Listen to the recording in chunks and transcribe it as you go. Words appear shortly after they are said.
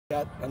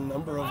Got a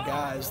number of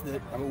guys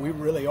that, I mean, we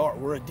really are.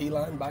 We're a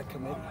D-line by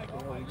committee.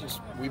 You know,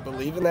 we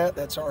believe in that.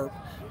 That's our,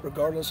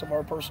 regardless of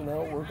our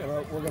personnel, we're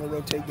gonna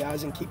rotate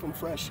guys and keep them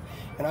fresh.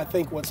 And I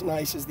think what's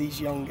nice is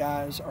these young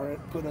guys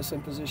put us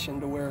in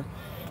position to where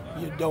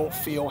you don't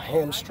feel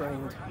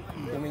hamstringed.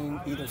 I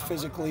mean, either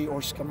physically or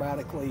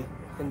schematically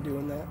in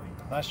doing that.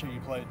 Last year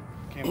you played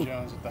Cam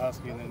Jones at the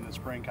Husky, and then in the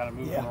spring kind of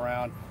moved him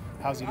around.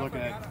 How's he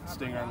looking at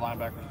Stinger and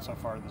linebacker so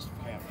far this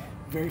camp?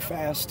 Very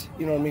fast,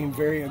 you know what I mean,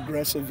 very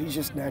aggressive. He's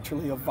just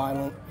naturally a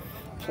violent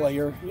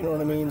player, you know what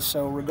I mean?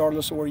 So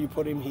regardless of where you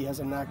put him, he has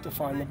a knack to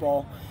find the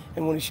ball.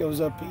 And when he shows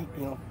up,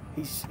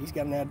 he's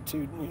got an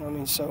attitude, you know what I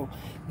mean? So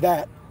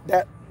that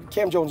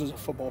Cam Jones is a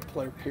football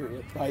player,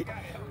 period, right?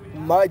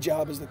 My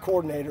job as the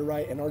coordinator,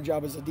 right, and our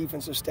job as a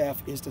defensive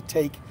staff is to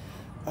take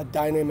a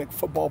dynamic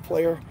football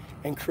player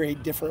and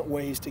create different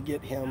ways to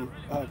get him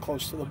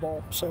close to the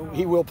ball. So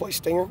he will play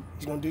Stinger.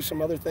 He's going to do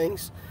some other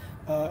things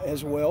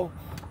as well.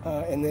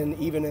 And then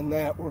even in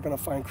that, we're going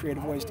to find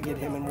creative ways to get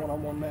him in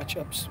one-on-one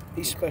matchups.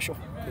 He's special.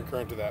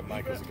 Concurrent to that,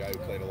 Mike is a guy who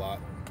played a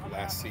lot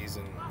last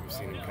season. We've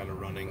seen him kind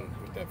of running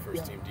with that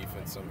first-team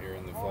defense some here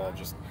in the fall.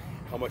 Just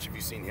how much have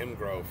you seen him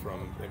grow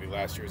from maybe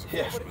last year as a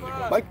freshman?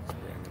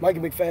 Mike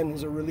McFadden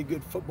is a really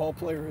good football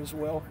player as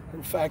well.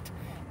 In fact,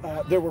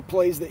 there were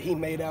plays that he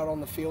made out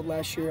on the field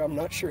last year. I'm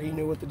not sure he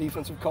knew what the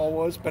defensive call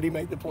was, but he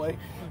made the play.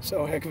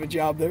 So heck of a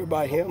job there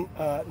by him.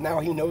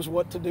 Now he knows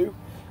what to do.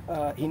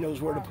 He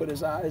knows where to put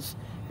his eyes.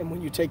 And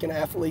when you take an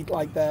athlete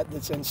like that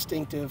that's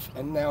instinctive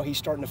and now he's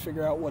starting to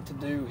figure out what to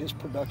do, his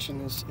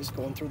production is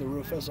going through the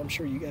roof, as I'm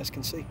sure you guys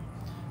can see.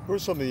 Who are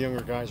some of the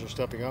younger guys who are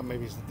stepping up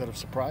maybe that have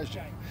surprised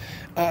you?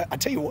 I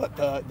tell you what,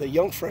 the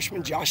young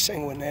freshman, Josh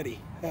Sanguinetti,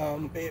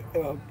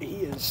 he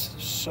is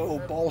so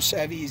ball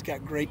savvy. He's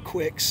got great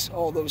quicks,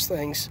 all those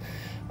things.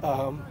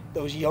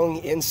 Those young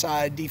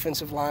inside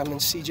defensive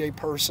linemen, C.J.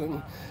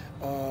 Person,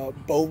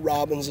 Bo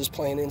Robbins is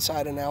playing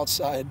inside and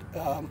outside.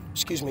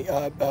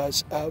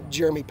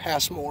 Jeremy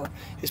Passmore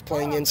is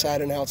playing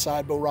inside and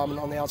outside. Bo Robbins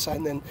on the outside,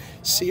 and then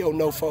C.O.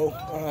 Nofo.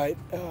 All right,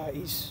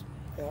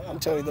 I'm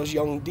telling you, those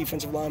young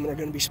defensive linemen are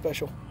going to be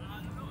special.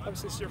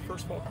 Obviously, it's your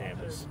first fall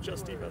camp as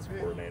just defensive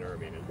coordinator. I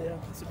mean,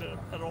 has it been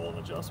at all an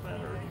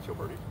adjustment, or do you feel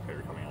pretty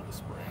prepared coming out this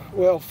spring?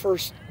 Well,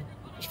 first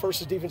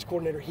as defense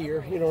coordinator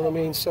here, you know what I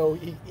mean? So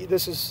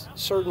this is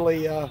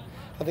certainly, I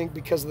think,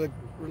 because of the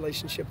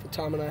relationship that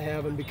Tom and I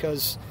have, and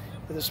because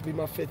this will be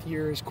my 5th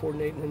year as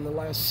coordinating in the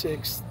last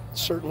 6,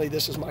 certainly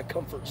this is my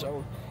comfort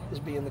zone, is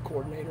being the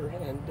coordinator.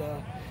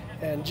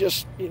 And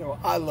just, you know,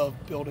 I love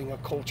building a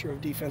culture of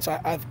defense.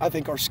 I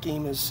think our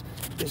scheme is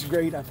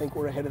great. I think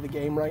we're ahead of the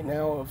game right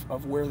now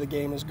of where the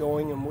game is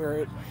going and where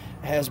it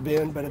has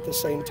been. But at the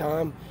same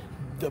time,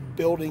 the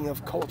building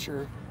of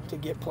culture to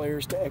get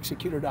players to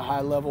execute at a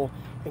high level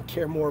and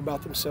care more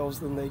about themselves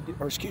than they do,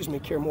 or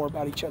care more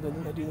about each other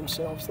than they do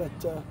themselves.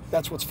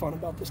 That's what's fun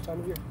about this time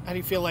of year. How do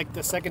you feel like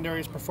the secondary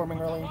is performing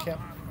early in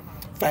camp?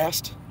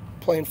 Fast,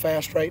 playing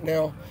fast right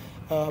now.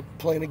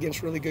 Playing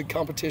against really good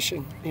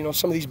competition. You know,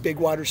 some of these big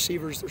wide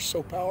receivers, they're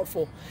so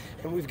powerful,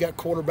 and we've got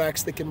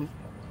quarterbacks that can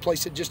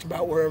place it just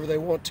about wherever they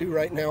want to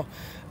right now,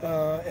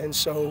 and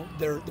so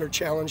they're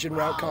challenging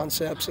route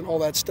concepts and all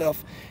that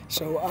stuff.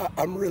 So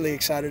I'm really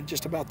excited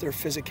just about their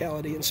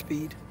physicality and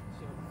speed.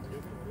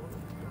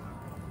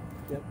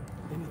 Yep.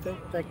 Anything?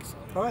 Thanks.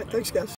 All right, thanks, guys.